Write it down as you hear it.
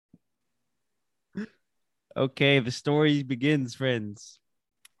Okay, the story begins, friends.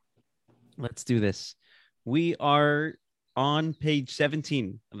 Let's do this. We are on page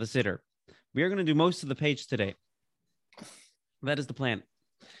 17 of the Siddur. We are going to do most of the page today. That is the plan.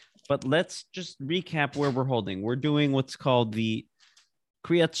 But let's just recap where we're holding. We're doing what's called the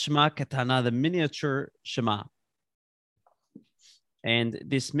Kriyat Shema Katana, the miniature Shema. And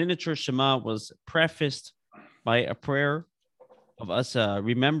this miniature Shema was prefaced by a prayer of us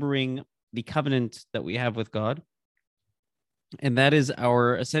remembering the covenant that we have with God. And that is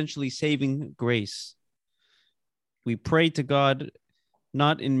our essentially saving grace. We pray to God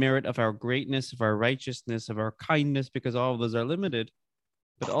not in merit of our greatness, of our righteousness, of our kindness, because all of those are limited,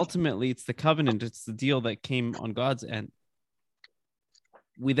 but ultimately it's the covenant, it's the deal that came on God's end.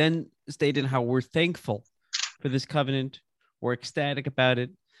 We then stated how we're thankful for this covenant, we're ecstatic about it.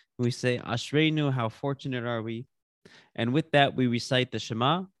 We say, Ashreinu, how fortunate are we? And with that, we recite the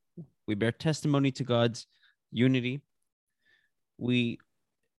Shema. We bear testimony to God's unity. We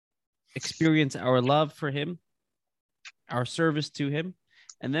experience our love for him, our service to him.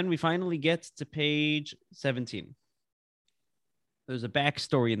 And then we finally get to page 17. There's a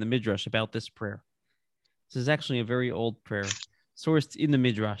backstory in the Midrash about this prayer. This is actually a very old prayer, sourced in the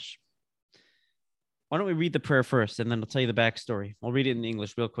Midrash. Why don't we read the prayer first, and then I'll tell you the backstory. I'll read it in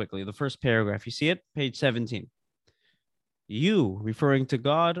English real quickly. The first paragraph, you see it? Page 17. You, referring to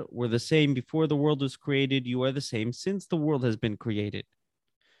God, were the same before the world was created. You are the same since the world has been created.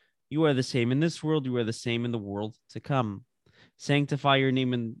 You are the same in this world. You are the same in the world to come. Sanctify your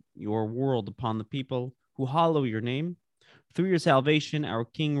name in your world upon the people who hallow your name. Through your salvation, our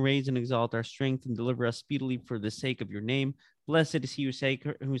King, raise and exalt our strength and deliver us speedily for the sake of your name. Blessed is he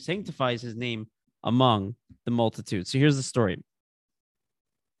who sanctifies his name among the multitude. So here's the story.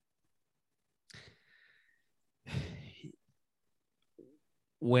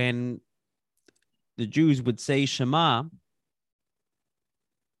 When the Jews would say Shema,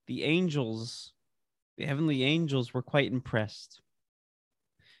 the heavenly angels were quite impressed.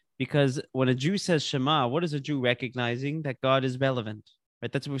 Because when a Jew says Shema, what is a Jew recognizing? That God is relevant,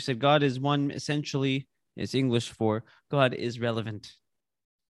 right? That's what we said. God is one, essentially, is English for God is relevant.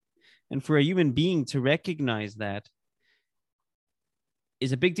 And for a human being to recognize that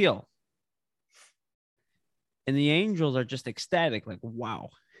is a big deal. And the angels are just ecstatic, like, wow,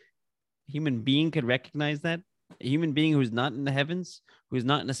 a human being could recognize that. A human being who's not in the heavens, who's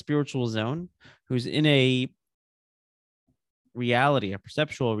not in a spiritual zone, who's in a reality, a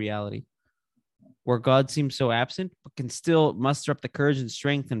perceptual reality, where God seems so absent, but can still muster up the courage and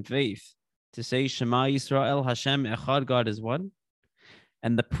strength and faith to say, Shema Yisrael, Hashem Echad, God is one.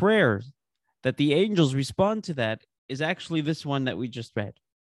 And the prayer that the angels respond to that is actually this one that we just read.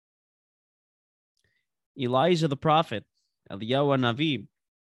 Elijah the prophet, Eliyahu Navi,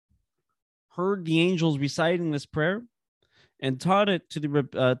 heard the angels reciting this prayer and taught it to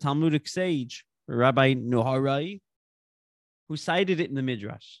the Talmudic sage, Rabbi Nuharai, who cited it in the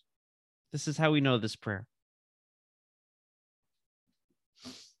Midrash. This is how we know this prayer.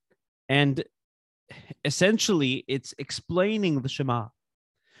 And essentially, it's explaining the Shema.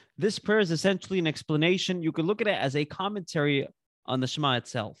 This prayer is essentially an explanation. You could look at it as a commentary on the Shema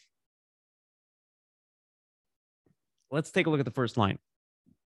itself. Let's take a look at the first line.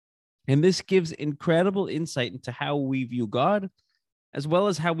 And this gives incredible insight into how we view God, as well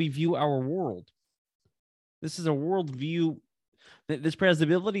as how we view our world. This is a worldview. This prayer has the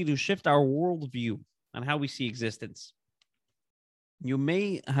ability to shift our worldview on how we see existence. You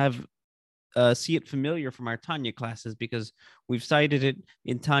may have see it familiar from our Tanya classes because we've cited it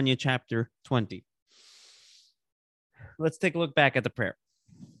in Tanya chapter 20. Let's take a look back at the prayer.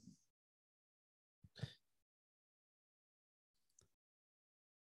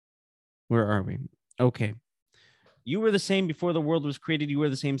 Where are we? Okay. You were the same before the world was created. You were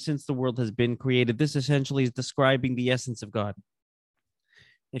the same since the world has been created. This essentially is describing the essence of God.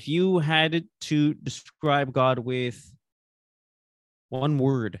 If you had to describe God with one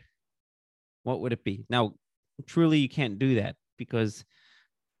word, what would it be? Now, truly, you can't do that because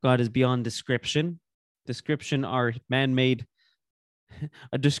God is beyond description. Description are man-made.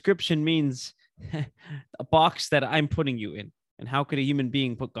 A description means a box that I'm putting you in. And how could a human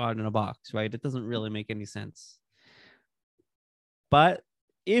being put God in a box, right? It doesn't really make any sense. But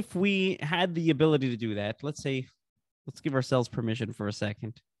if we had the ability to do that, let's give ourselves permission for a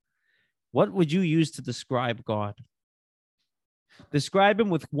second. What would you use to describe God? Describe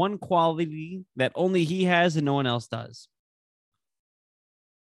him with one quality that only he has and no one else does.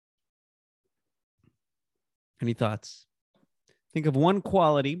 Any thoughts? Think of one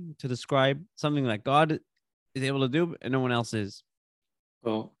quality to describe something that God is able to do and no one else is.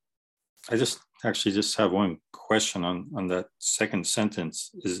 Well, I just actually just have one question on that second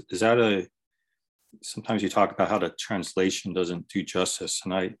sentence. Is that sometimes you talk about how the translation doesn't do justice,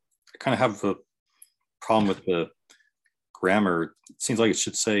 and I kind of have a problem with the grammar. It seems like it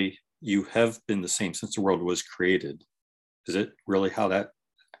should say, you have been the same since the world was created. Is it really how it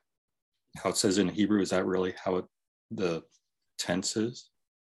says in Hebrew? Is that really how the tense is?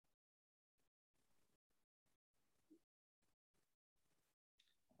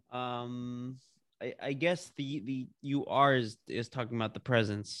 I guess the you are is talking about the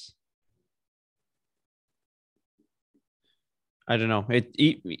presence. I don't know.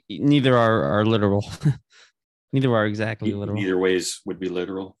 Neither are literal. Neither are exactly literal. Either ways would be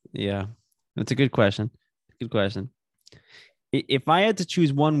literal. Yeah, that's a good question. Good question. If I had to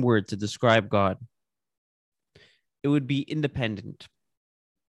choose one word to describe God, it would be independent.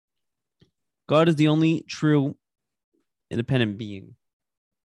 God is the only true independent being.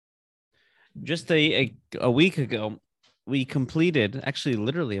 Just a week ago, we completed, actually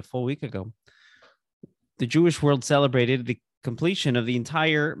literally a full week ago, the Jewish world celebrated the completion of the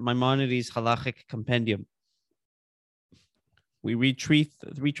entire Maimonides halachic compendium. We read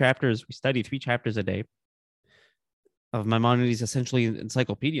three chapters, we study 3 chapters a day of Maimonides' essentially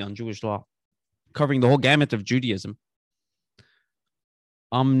encyclopedia on Jewish law, covering the whole gamut of Judaism.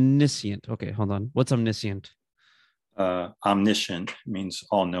 Omniscient. Okay, hold on. What's omniscient? Omniscient means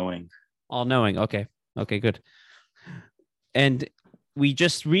all-knowing. All-knowing. Okay, good. And we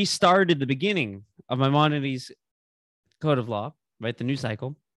just restarted the beginning of Maimonides' Code of Law, right? The new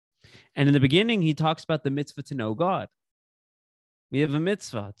cycle. And in the beginning, he talks about the mitzvah to know God. We have a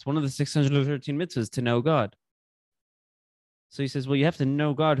mitzvah. It's one of the 613 mitzvahs to know God. So he says, well, you have to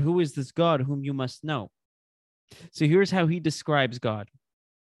know God. Who is this God whom you must know? So here's how he describes God.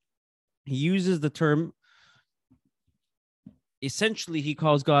 He uses the term, essentially, he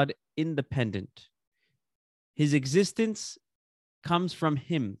calls God independent. His existence comes from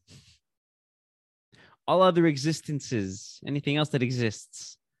him. All other existences, anything else that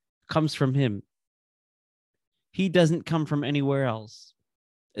exists, comes from him. He doesn't come from anywhere else.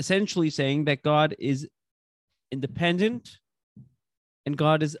 Essentially saying that God is independent and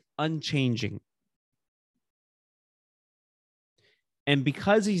God is unchanging. And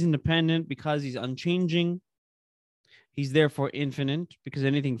because he's independent, because he's unchanging, he's therefore infinite, because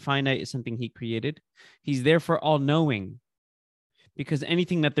anything finite is something he created. He's therefore all-knowing, because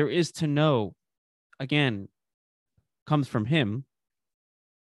anything that there is to know, again, comes from him.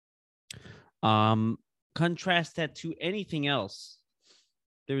 Contrast that to anything else.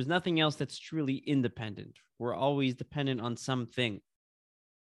 There is nothing else that's truly independent. We're always dependent on something.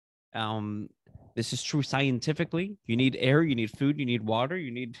 This is true scientifically. You need air, you need food, you need water,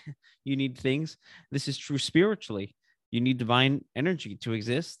 you need things. This is true spiritually. You need divine energy to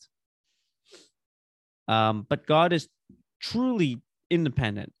exist. But God is truly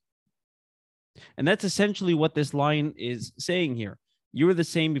independent. And that's essentially what this line is saying here. You were the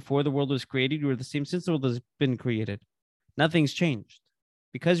same before the world was created. You were the same since the world has been created. Nothing's changed.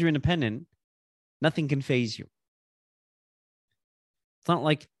 Because you're independent, nothing can faze you. It's not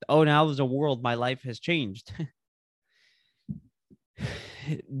like, oh, now there's a world, my life has changed.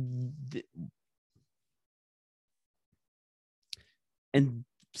 And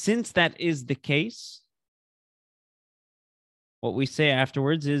since that is the case, what we say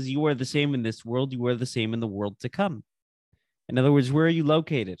afterwards is, you are the same in this world, you are the same in the world to come. In other words, where are you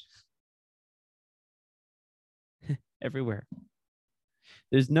located? Everywhere.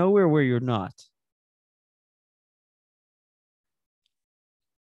 There's nowhere where you're not.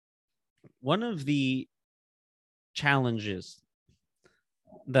 One of the challenges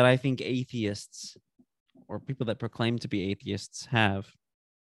that I think atheists or people that proclaim to be atheists have,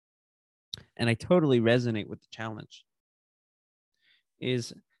 and I totally resonate with the challenge,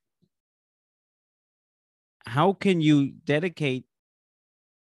 is how can you dedicate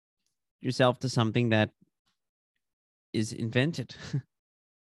yourself to something that is invented?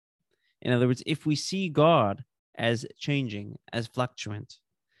 In other words, if we see God as changing, as fluctuant,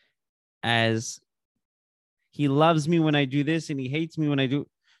 as he loves me when I do this and he hates me when I do.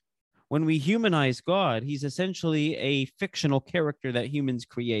 When we humanize God, he's essentially a fictional character that humans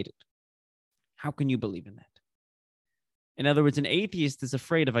created. How can you believe in that? In other words, an atheist is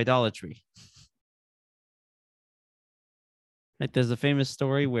afraid of idolatry. Like, there's a famous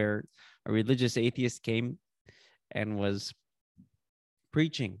story where a religious atheist came and was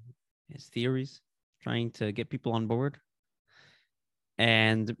preaching his theories, trying to get people on board.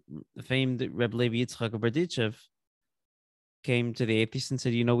 And the famed Reb Levi Yitzchak Berditchev came to the atheist and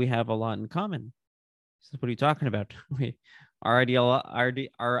said, you know, we have a lot in common. He said, what are you talking about?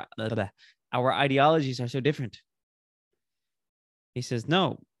 our ideologies are so different. He says,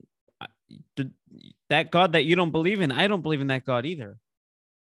 no, that God that you don't believe in, I don't believe in that God either.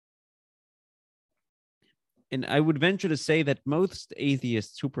 And I would venture to say that most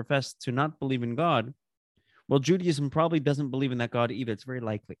atheists who profess to not believe in God, well, Judaism probably doesn't believe in that God either. It's very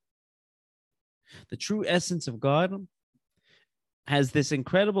likely. The true essence of God has this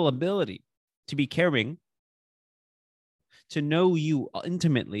incredible ability to be caring, to know you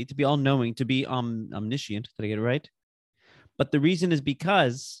intimately, to be all-knowing, to be omniscient. Did I get it right? But the reason is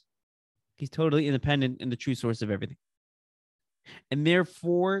because he's totally independent and the true source of everything. And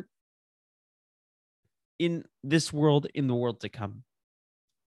therefore, in this world, in the world to come,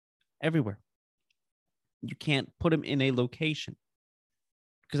 everywhere, you can't put him in a location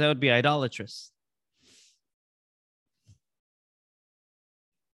because that would be idolatrous.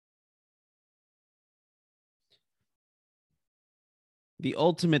 The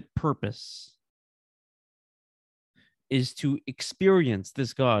ultimate purpose is to experience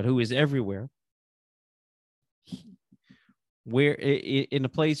this God who is everywhere, where in a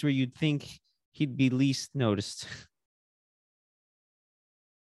place where you'd think he'd be least noticed.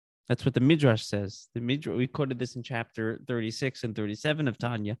 That's what the Midrash says. The Midrash, we quoted this in chapter 36 and 37 of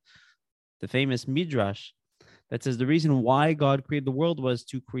Tanya, the famous Midrash that says the reason why God created the world was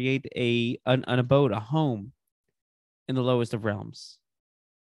to create an abode, a home in the lowest of realms.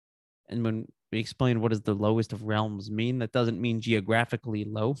 And when we explain what does the lowest of realms mean, that doesn't mean geographically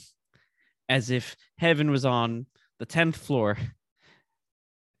low, as if heaven was on the 10th floor,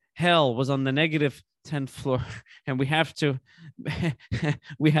 hell was on the negative 10th floor, and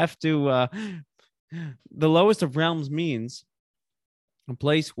the lowest of realms means a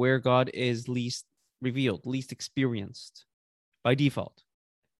place where God is least revealed, least experienced by default.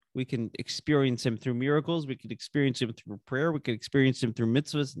 We can experience him through miracles. We could experience him through prayer. We could experience him through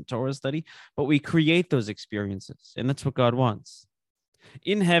mitzvahs and Torah study, but we create those experiences, and that's what God wants.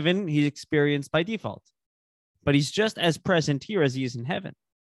 In heaven, he's experienced by default, but he's just as present here as he is in heaven.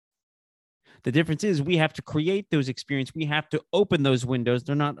 The difference is we have to create those experiences. We have to open those windows.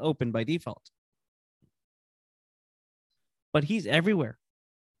 They're not open by default. But he's everywhere.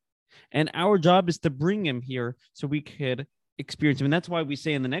 And our job is to bring him here so we could experience him. And that's why we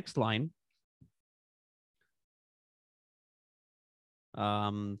say in the next line,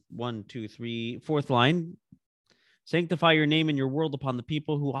 1, 2, 3, fourth line, sanctify your name and your world upon the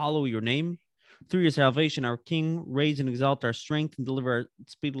people who hallow your name. Through your salvation, our King, raise and exalt our strength and deliver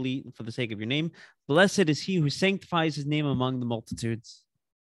speedily for the sake of your name. Blessed is he who sanctifies his name among the multitudes.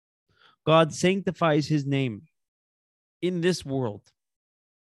 God sanctifies his name in this world.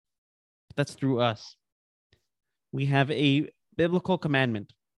 That's through us. We have a biblical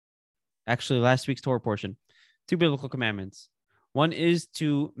commandment. Actually, last week's Torah portion. 2 biblical commandments. One is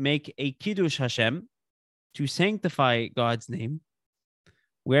to make a Kiddush Hashem, to sanctify God's name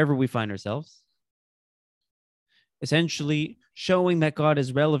wherever we find ourselves. Essentially showing that God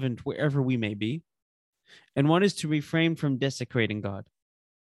is relevant wherever we may be. And one is to refrain from desecrating God.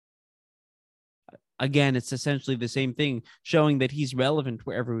 Again, it's essentially the same thing, showing that he's relevant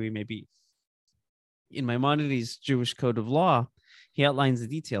wherever we may be. In Maimonides' Jewish Code of Law, he outlines the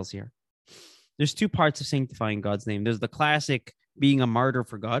details here. There's 2 parts of sanctifying God's name. There's the classic being a martyr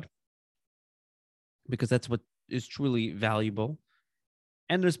for God, because that's what is truly valuable.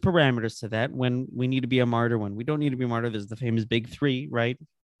 And there's parameters to that, when we need to be a martyr, when we don't need to be a martyr. There's the famous big 3, right?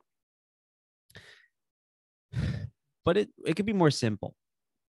 But it could be more simple.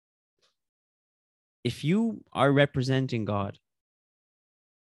 If you are representing God,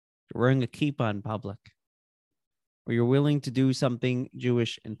 you're wearing a kippah in public, or you're willing to do something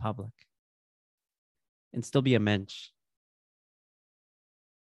Jewish in public and still be a mensch,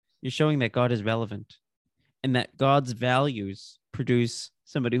 you're showing that God is relevant and that God's values produce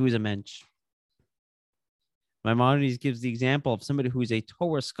somebody who's a mensch. Maimonides gives the example of somebody who's a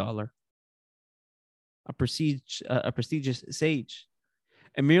Torah scholar, a prestigious sage,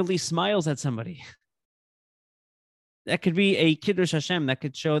 and merely smiles at somebody. That could be a Kiddush Hashem. That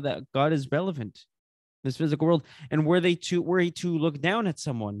could show that God is relevant in this physical world. And were he to look down at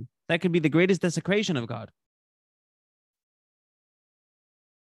someone, that could be the greatest desecration of God.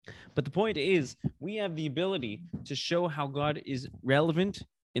 But the point is, we have the ability to show how God is relevant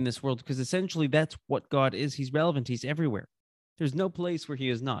in this world, because essentially that's what God is. He's relevant. He's everywhere. There's no place where he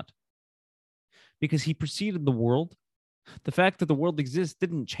is not, because he preceded the world. The fact that the world exists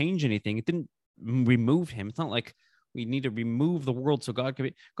didn't change anything. It didn't remove him. It's not like we need to remove the world so God can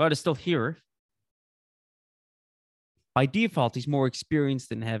be. God is still here. By default, he's more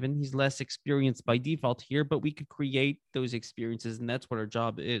experienced in heaven. He's less experienced by default here, but we could create those experiences, and that's what our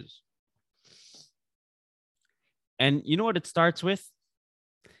job is. And you know what it starts with?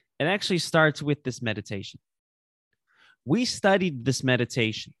 It actually starts with this meditation. We studied this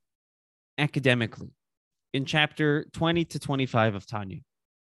meditation academically in chapter 20 to 25 of Tanya.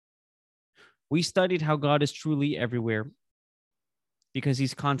 We studied how God is truly everywhere because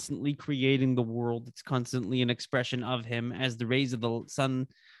he's constantly creating the world. It's constantly an expression of him, as the rays of the sun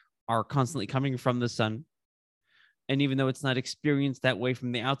are constantly coming from the sun. And even though it's not experienced that way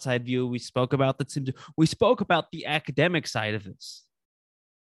from the outside view, we spoke about the academic side of this.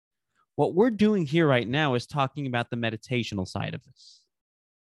 What we're doing here right now is talking about the meditational side of this.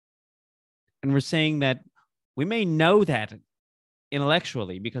 And we're saying that we may know that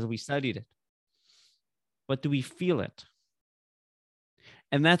intellectually because we studied it, but do we feel it?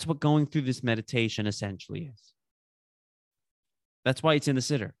 And that's what going through this meditation essentially is. That's why it's in the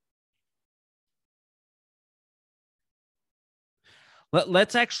Siddur.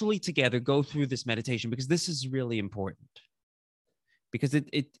 Let's actually together go through this meditation, because this is really important. Because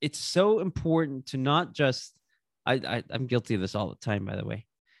it's so important to not just, I'm guilty of this all the time, by the way.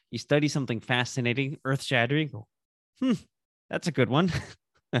 You study something fascinating, earth-shattering. That's a good one.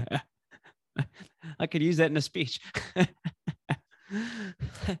 I could use that in a speech.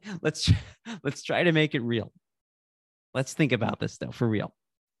 Let's try to make it real. Let's think about this though, for real.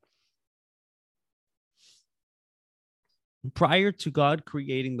 Prior to God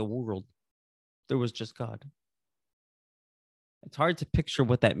creating the world, there was just God. It's hard to picture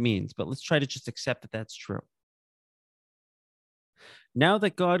what that means, but let's try to just accept that that's true. Now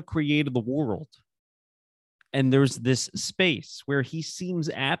that God created the world, and there's this space where he seems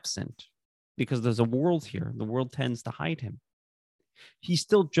absent because there's a world here, the world tends to hide him. He's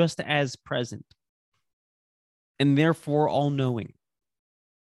still just as present and therefore all-knowing.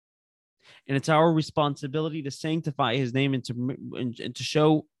 And it's our responsibility to sanctify his name and to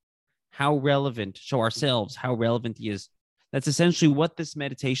show how relevant, show ourselves how relevant he is. That's essentially what this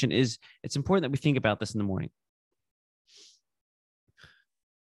meditation is. It's important that we think about this in the morning.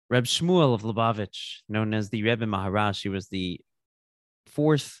 Reb Shmuel of Lubavitch, known as the Rebbe Maharash, he was the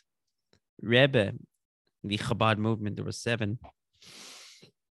fourth Rebbe in the Chabad movement. There were 7.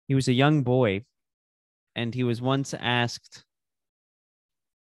 He was a young boy, and he was once asked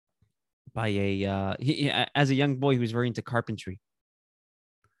by as a young boy, he was very into carpentry.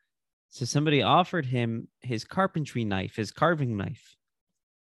 So somebody offered him his carpentry knife, his carving knife.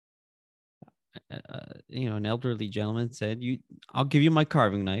 An elderly gentleman said, I'll give you my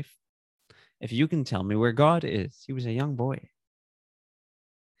carving knife if you can tell me where God is. He was a young boy.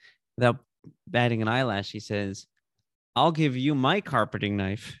 Without batting an eyelash, he says, I'll give you my carving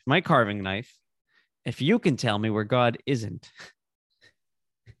knife, if you can tell me where God isn't.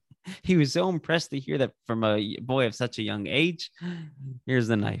 He was so impressed to hear that from a boy of such a young age. Here's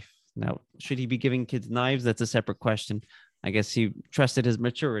the knife. Now, should he be giving kids knives? That's a separate question. I guess he trusted his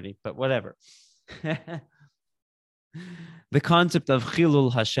maturity, but whatever. The concept of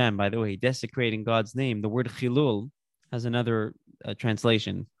Chilul Hashem, by the way, desecrating God's name, the word Chilul has another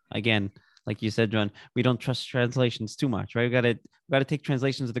translation. Again, like you said, John, we don't trust translations too much, right? We got to take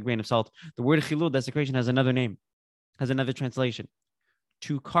translations with a grain of salt. The word Chilul, desecration, has another name, has another translation.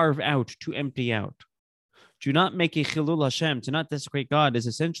 To carve out, to empty out. Do not make a Chilul Hashem, to not desecrate God, is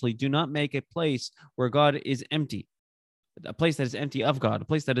essentially do not make a place where God is empty. A place that is empty of God, a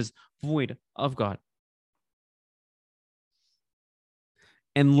place that is void of God.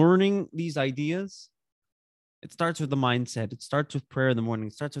 And learning these ideas, it starts with the mindset. It starts with prayer in the morning.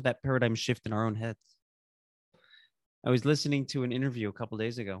 It starts with that paradigm shift in our own heads. I was listening to an interview a couple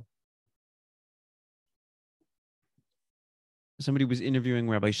days ago. Somebody was interviewing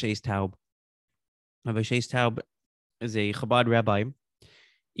Rabbi Shais Taub. Rabbi Shais Taub is a Chabad rabbi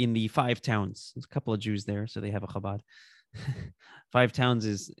in the 5 towns. There's a couple of Jews there, so they have a Chabad. 5 towns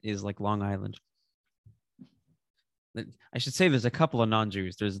is like Long Island. I should say there's a couple of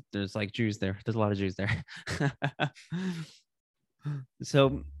non-Jews. There's like Jews there. There's a lot of Jews there.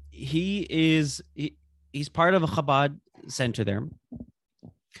 So he's part of a Chabad center there,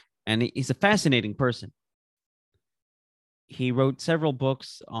 and he's a fascinating person. He wrote several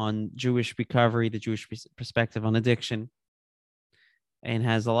books on Jewish recovery, the Jewish perspective on addiction, and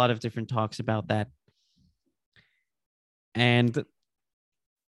has a lot of different talks about that. And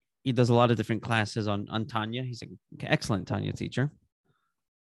he does a lot of different classes on Tanya. He's an excellent Tanya teacher.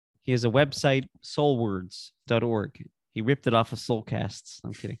 He has a website, soulwords.org. He ripped it off of SoulCasts.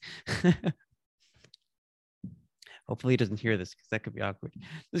 I'm kidding. Hopefully he doesn't hear this, because that could be awkward.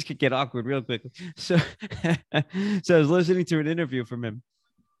 This could get awkward real quickly. So I was listening to an interview from him.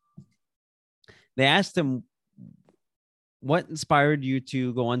 They asked him, what inspired you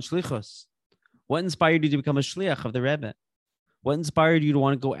to go on shlichus? What inspired you to become a shliach of the Rebbe? What inspired you to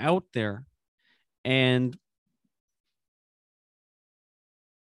want to go out there and,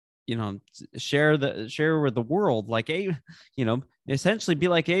 share with the world, essentially be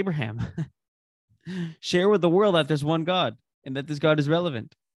like Abraham, share with the world that there's one God and that this God is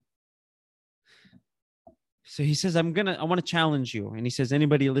relevant. So he says, I want to challenge you. And he says,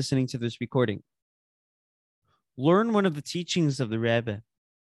 anybody listening to this recording, learn one of the teachings of the Rebbe.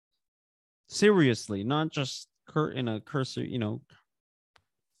 Seriously, not just in a cursor,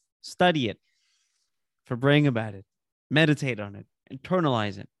 study it, praying about it, meditate on it,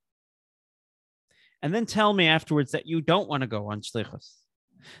 internalize it. And then tell me afterwards that you don't want to go on shlichus,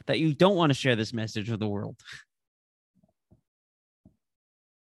 that you don't want to share this message with the world.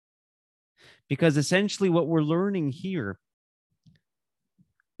 Because essentially what we're learning here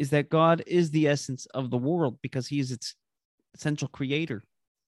is that God is the essence of the world because he is its essential creator.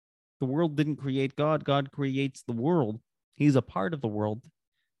 The world didn't create God. God creates the world. He's a part of the world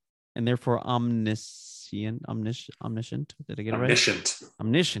and therefore omniscient. Did I get it right?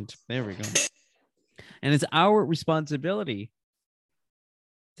 Omniscient. There we go. And it's our responsibility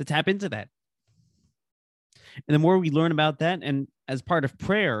to tap into that. And the more we learn about that, and as part of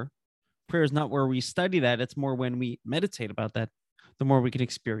prayer is not where we study that, it's more when we meditate about that, the more we can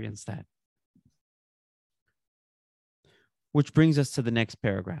experience that. Which brings us to the next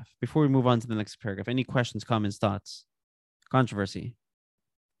paragraph. Before we move on to the next paragraph, any questions, comments, thoughts, controversy?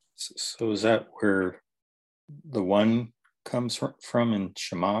 So is that where the one comes from in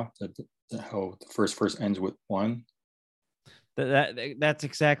Shema? How the first verse ends with one? That's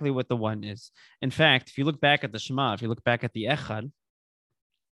exactly what the one is. In fact, if you look back at the Shema, if you look back at the Echad,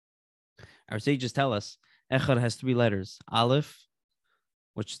 our sages tell us Echad has 3 letters. Aleph,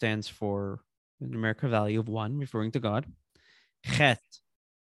 which stands for a numerical value of 1, referring to God. Chet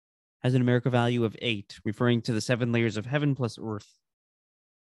has a numerical value of 8, referring to the 7 layers of heaven plus earth.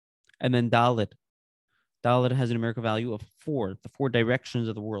 And then Dalet. Dalet has a numerical value of 4, the 4 directions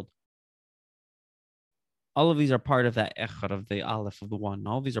of the world. All of these are part of that Echad, of the Aleph, of the one.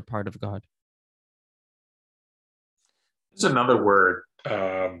 All of these are part of God. There's another word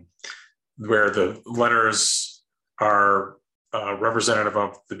where the letters are representative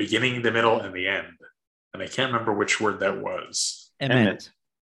of the beginning, the middle, and the end. And I can't remember which word that was. Emet.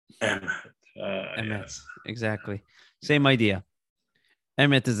 Emet. Yes. Exactly. Same idea.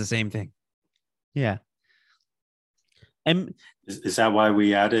 Emet is the same thing. Yeah. Is that why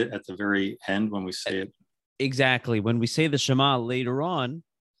we add it at the very end when we say it? Exactly. When we say the Shema later on,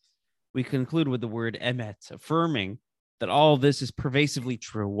 we conclude with the word emet, affirming that all this is pervasively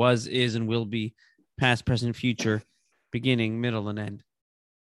true, was, is, and will be, past, present, future, beginning, middle, and end.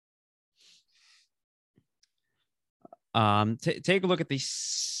 Take a look at the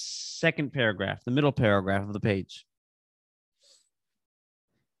second paragraph, the middle paragraph of the page.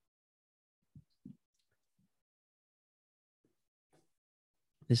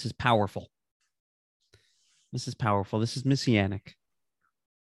 This is powerful. This is powerful. This is messianic.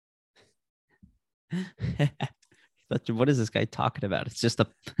 What is this guy talking about? It's just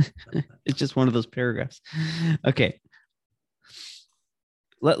it's just one of those paragraphs. Okay.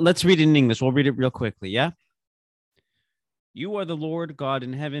 Let's read it in English. We'll read it real quickly. Yeah. You are the Lord God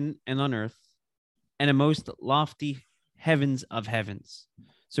in heaven and on earth, and a most lofty heavens of heavens.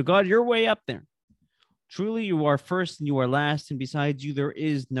 So God, you're way up there. Truly, you are first and you are last, and besides you, there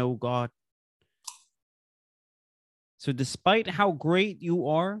is no God. So despite how great you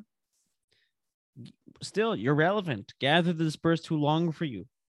are, still you're relevant. Gather the dispersed who long for you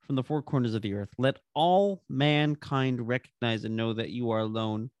from the 4 corners of the earth. Let all mankind recognize and know that you are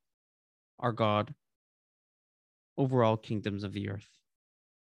alone, our God, over all kingdoms of the earth.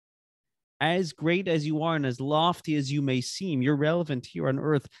 As great as you are and as lofty as you may seem, you're relevant here on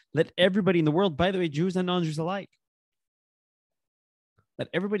earth. Let everybody in the world, by the way, Jews and non-Jews alike, let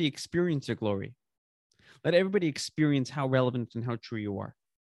everybody experience your glory. Let everybody experience how relevant and how true you are.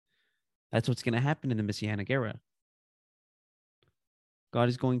 That's what's going to happen in the Messianic era. God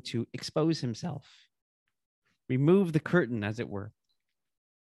is going to expose himself, remove the curtain, as it were.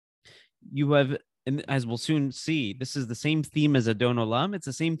 You have, and as we'll soon see, this is the same theme as Adon Olam. It's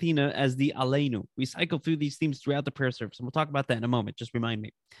the same theme as the Aleinu. We cycle through these themes throughout the prayer service, and we'll talk about that in a moment. Just remind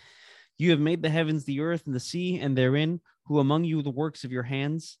me. You have made the heavens, the earth, and the sea, and therein, who among you the works of your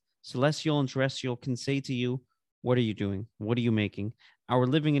hands, celestial and terrestrial, can say to you, what are you doing? What are you making? Our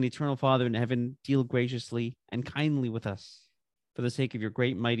living and eternal Father in heaven, deal graciously and kindly with us for the sake of your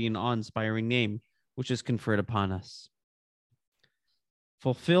great, mighty, and awe-inspiring name, which is conferred upon us.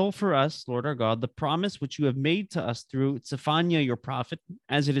 Fulfill for us, Lord our God, the promise which you have made to us through Tzephaniah, your prophet,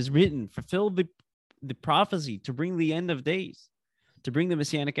 as it is written, fulfill the the prophecy to bring the end of days, to bring the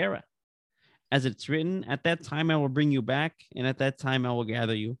Messianic era. As it's written, at that time I will bring you back, and at that time I will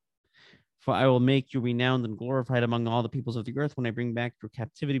gather you. For I will make you renowned and glorified among all the peoples of the earth when I bring back your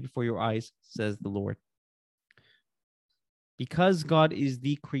captivity before your eyes, says the Lord. Because God is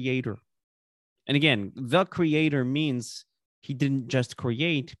the creator. And again, the creator means he didn't just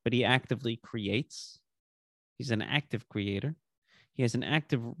create, but he actively creates. He's an active creator. He has an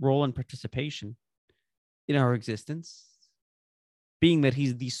active role and participation in our existence. Being that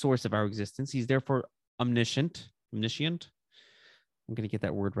he's the source of our existence, he's therefore omniscient. I'm going to get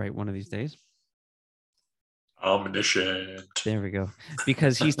that word right one of these days. Omniscient. There we go.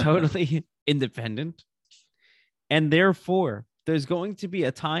 Because he's totally independent. And therefore, there's going to be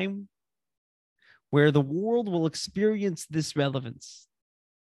a time where the world will experience this relevance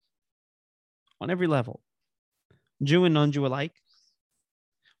on every level, Jew and non-Jew alike.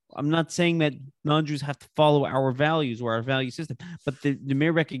 I'm not saying that non-Jews have to follow our values or our value system, but the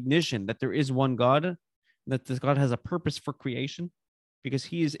mere recognition that there is one God, that this God has a purpose for creation because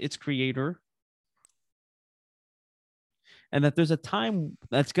he is its creator, and that there's a time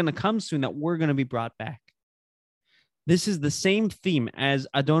that's going to come soon that we're going to be brought back. This is the same theme as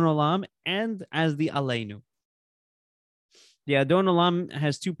Adon Olam and as the Aleinu. The Adon Olam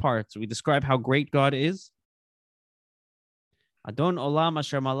has two parts. We describe how great God is. Adon Olam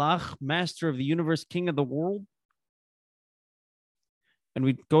Asher Malach, master of the universe, king of the world. And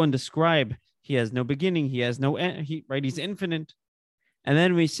we go and describe he has no beginning, he has no end, he's infinite. And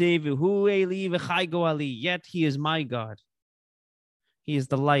then we say, V'hu Eli v'chai goali, yet he is my God. He is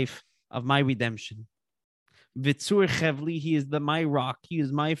the life of my redemption. V'tzur chevli, he is my rock, he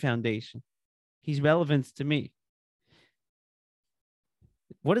is my foundation. He's relevant to me.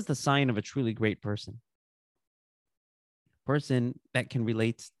 What is the sign of a truly great person? Person that can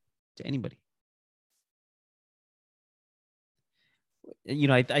relate to anybody. You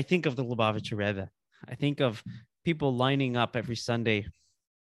know, I think of the Lubavitcher Rebbe. I think of people lining up every Sunday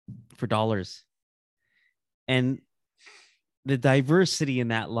for dollars. And the diversity in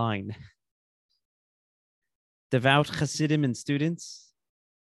that line. Devout Hasidim and students.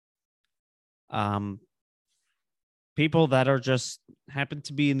 People that are just happen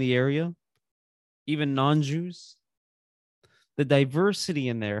to be in the area. Even non-Jews. The diversity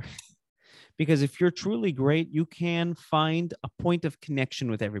in there, because if you're truly great, you can find a point of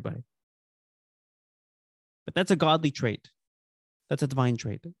connection with everybody. But that's a godly trait. That's a divine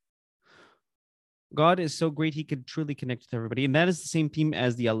trait. God is so great, he could truly connect with everybody. And that is the same theme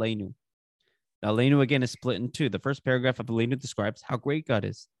as the Aleinu. The Aleinu, again, is split in two. The first paragraph of Aleinu describes how great God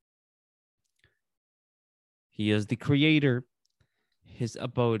is. He is the creator. His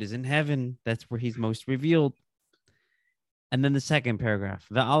abode is in heaven. That's where he's most revealed. And then the second paragraph,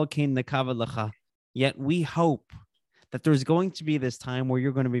 yet we hope that there's going to be this time where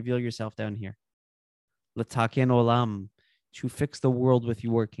you're going to reveal yourself down here. L'taken olam, to fix the world with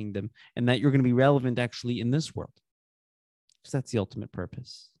your kingdom, and that you're going to be relevant actually in this world. Because that's the ultimate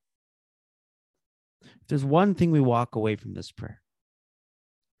purpose. If there's one thing we walk away from this prayer,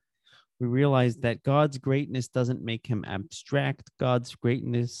 we realize that God's greatness doesn't make him abstract. God's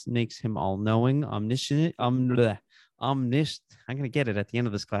greatness makes him all-knowing, omniscient, I'm going to get it at the end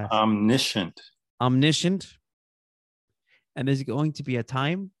of this class. Omniscient. And there's going to be a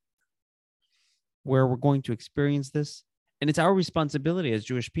time where we're going to experience this. And it's our responsibility as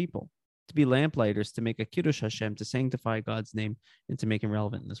Jewish people to be lamplighters, to make a Kiddush Hashem, to sanctify God's name, and to make him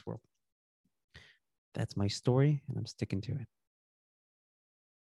relevant in this world. That's my story, and I'm sticking to it.